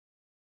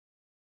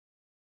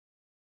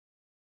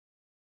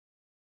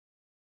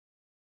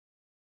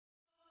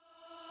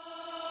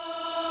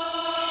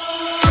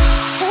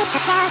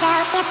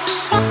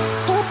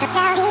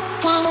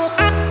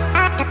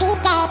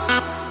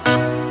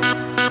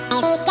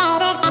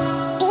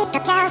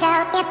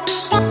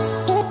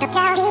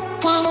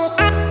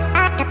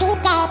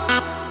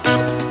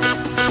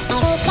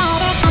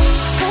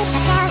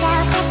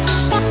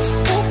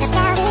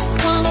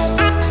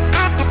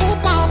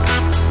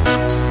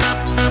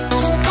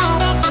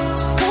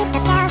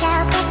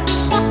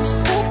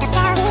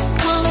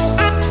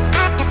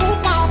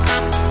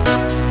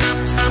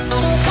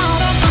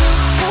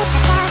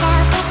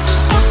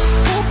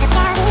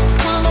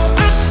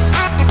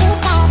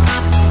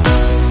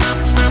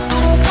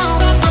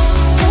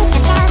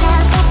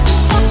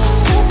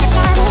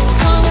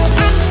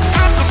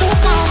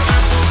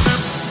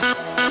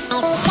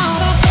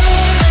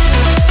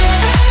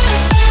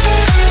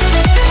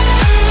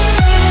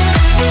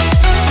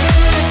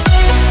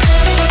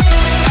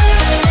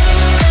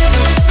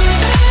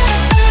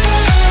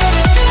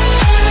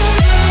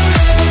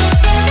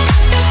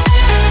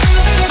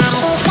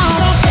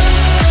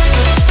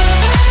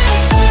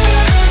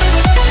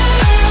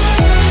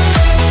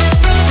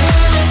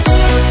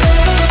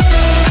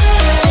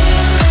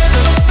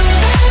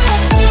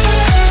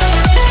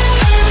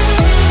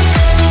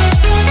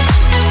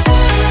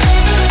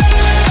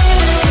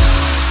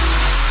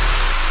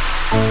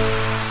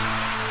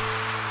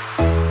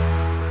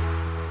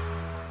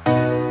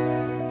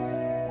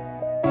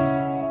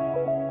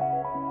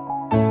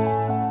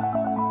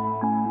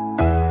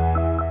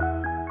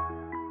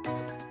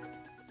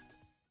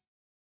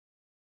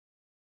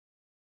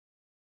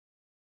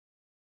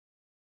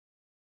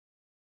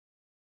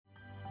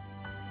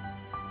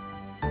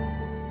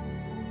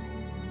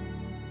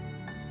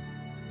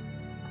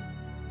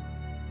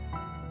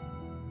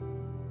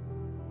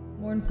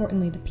More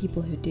importantly, the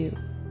people who do.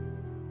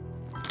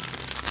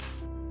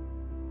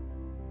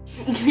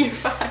 Give me your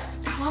 5.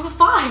 I'll have a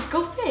 5.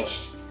 Go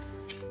fish.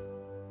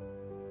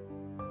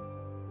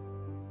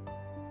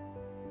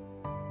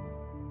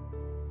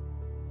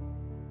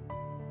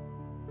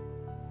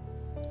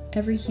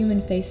 Every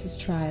human faces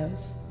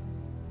trials,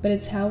 but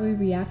it's how we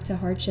react to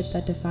hardship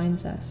that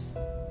defines us.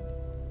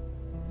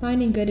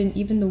 Finding good in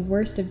even the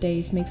worst of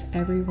days makes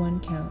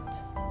everyone count.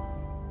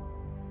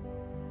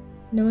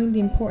 Knowing the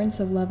importance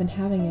of love and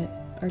having it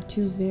are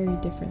two very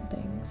different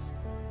things.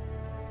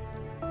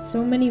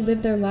 So many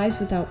live their lives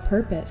without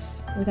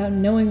purpose, without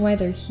knowing why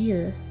they're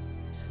here.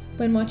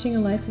 When watching a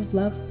life of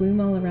love bloom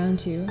all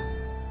around you,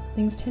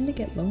 things tend to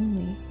get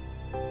lonely.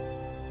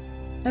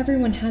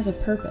 Everyone has a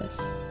purpose.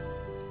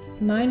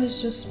 Mine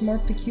is just more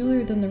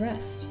peculiar than the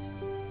rest.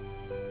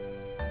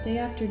 Day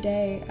after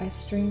day, I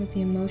string with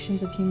the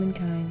emotions of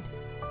humankind,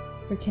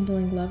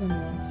 rekindling love and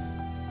loss.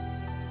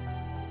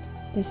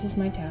 This is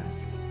my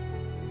task,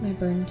 my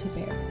burden to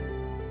bear.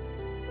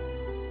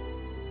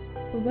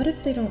 But what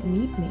if they don't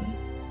need me?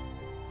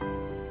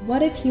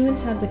 What if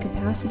humans have the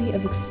capacity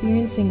of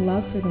experiencing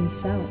love for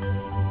themselves?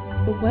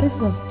 But what does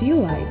love feel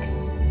like?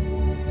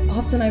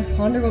 Often I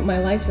ponder what my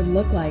life would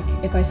look like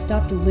if I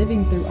stopped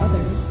living through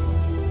others,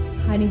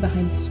 hiding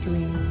behind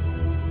strings.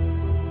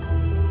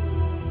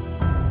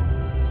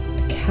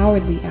 A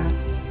cowardly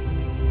act.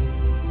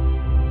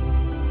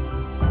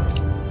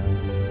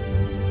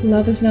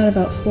 Love is not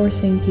about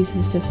forcing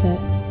pieces to fit.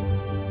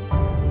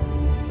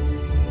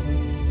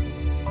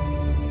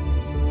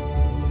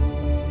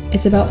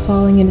 It's about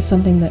falling into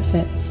something that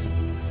fits.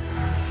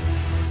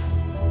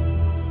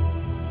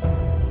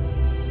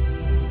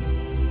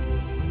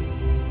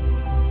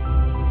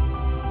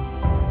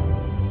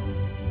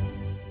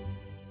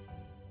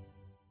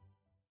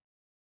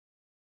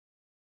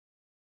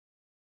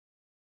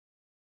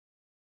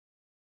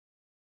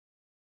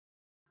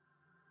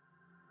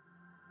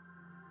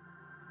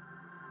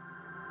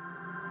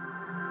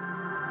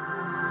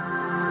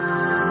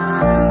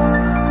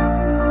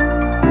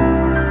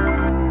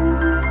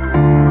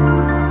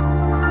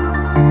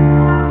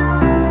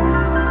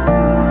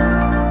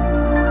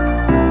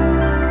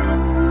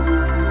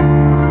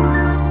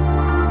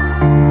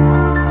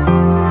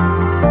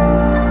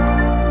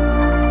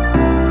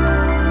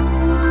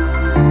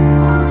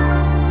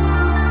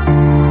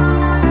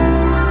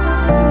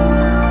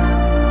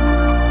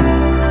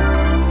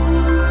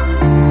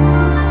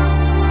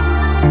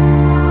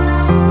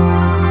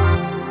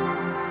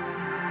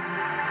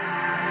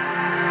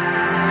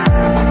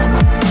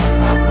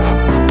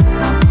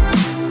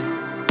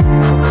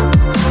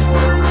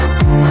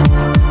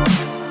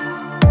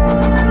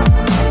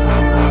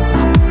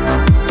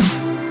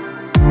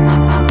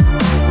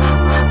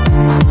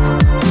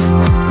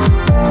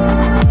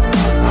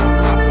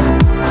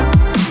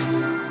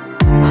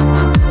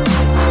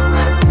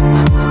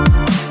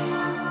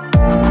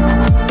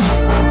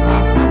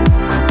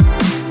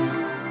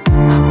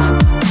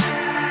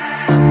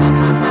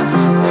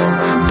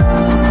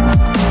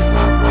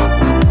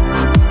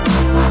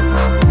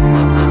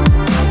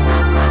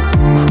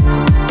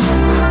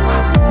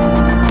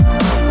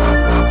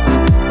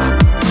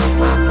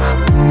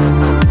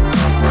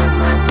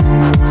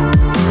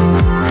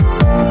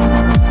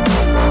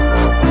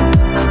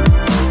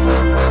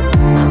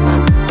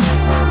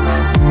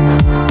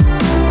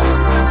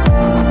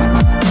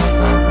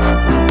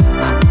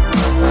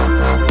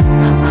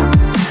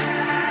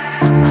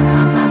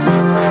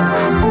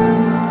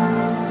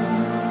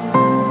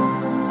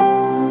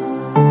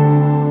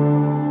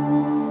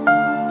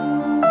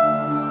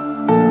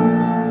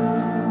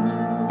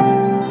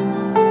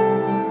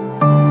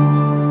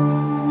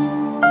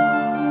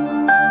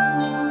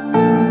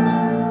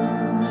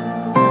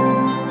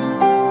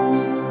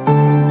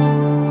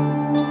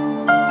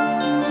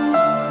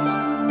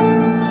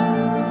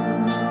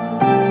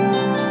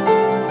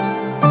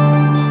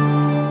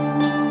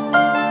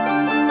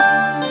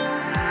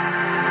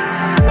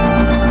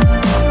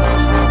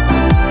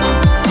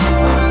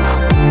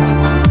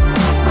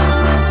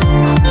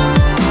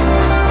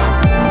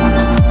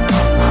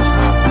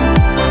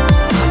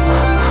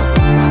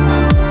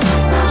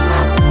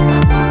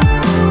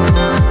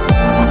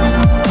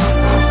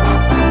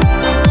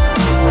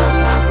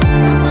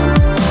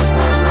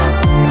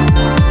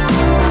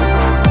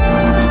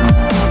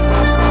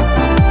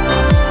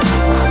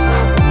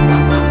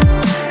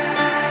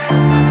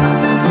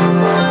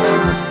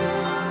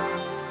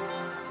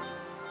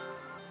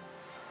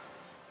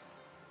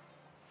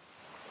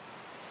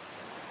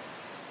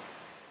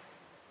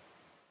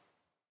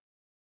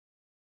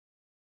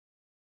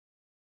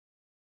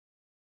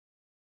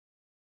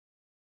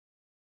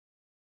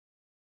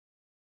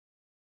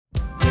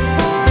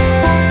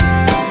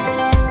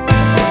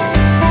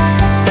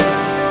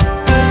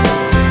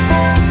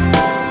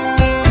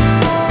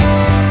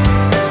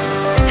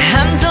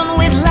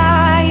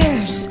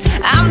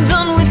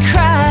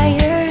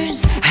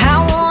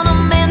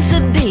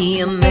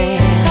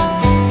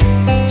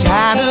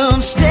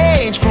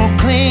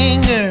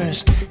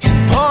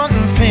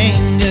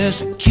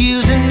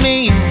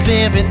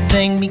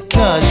 me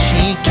 'cause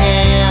she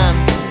can.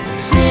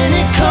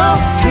 Cynical,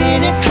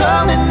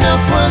 critical,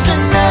 enough was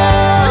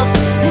enough.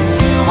 Then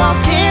you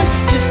walked in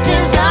just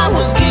as I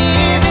was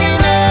giving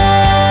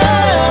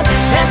up.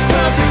 That's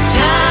perfect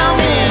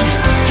timing.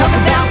 Talk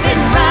about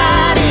fitting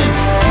right in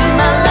to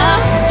my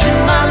life, into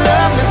my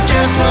love. That's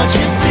just what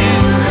you do.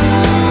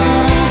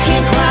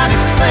 Can't quite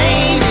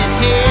explain it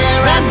here,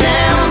 right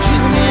down to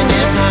the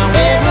minute. Now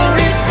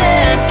every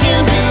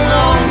second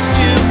belongs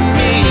to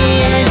me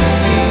and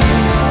you.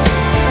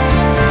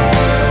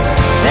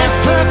 That's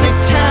perfect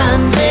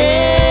timing.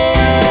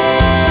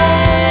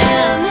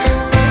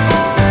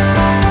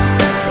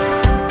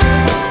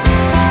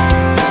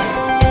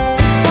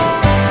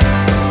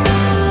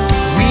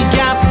 We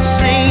got the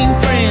same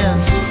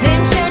friends,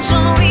 Same church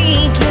on the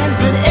weekends,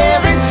 but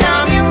every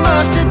time you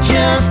must have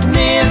just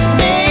missed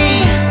me.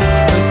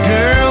 The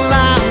girl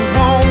I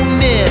won't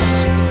miss,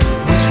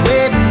 what's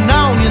waiting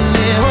on your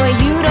lips. boy,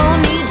 you don't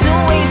need to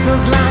waste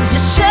those lines.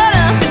 Just shut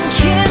up and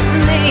kiss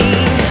me.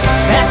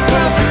 That's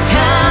perfect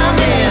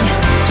timing.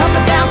 Talk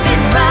about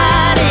fitting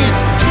right in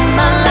to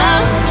my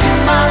life, to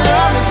my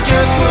love. It's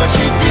just what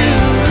you do.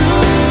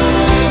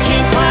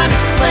 Can't quite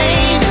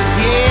explain it,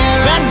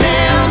 yeah, right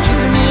down to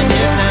the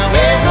minute. Now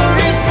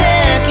every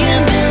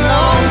second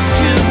belongs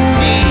to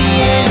me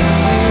and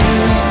you.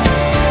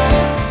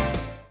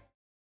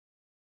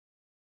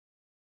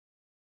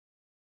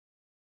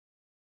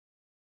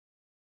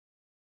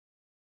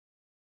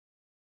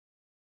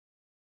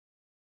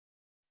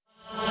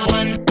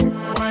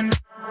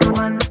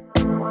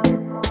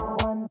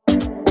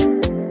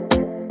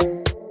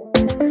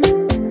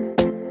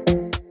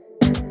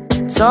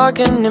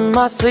 Talking in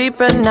my sleep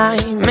at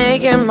night,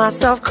 making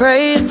myself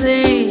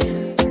crazy.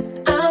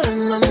 Out of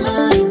my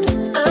mind,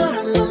 out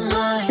of my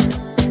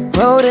mind.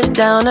 Wrote it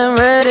down and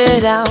read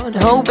it out,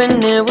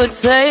 hoping it would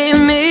save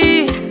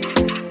me.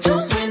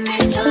 Too many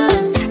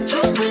times,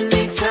 too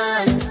many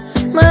times.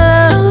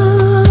 My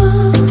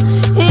love,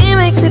 he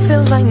makes it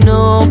feel like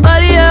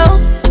nobody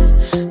else,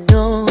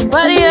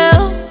 nobody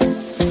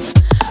else.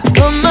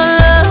 But my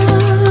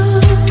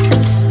love,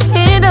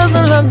 he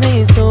doesn't love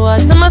me, so I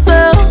tell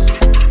myself,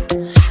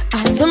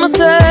 to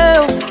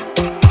myself.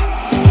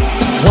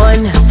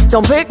 One,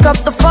 don't pick up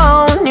the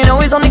phone. You know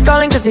he's only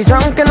calling 'cause he's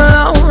drunk and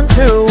alone.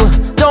 Two,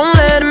 don't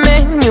let him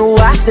in. You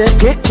have to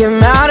kick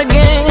him out.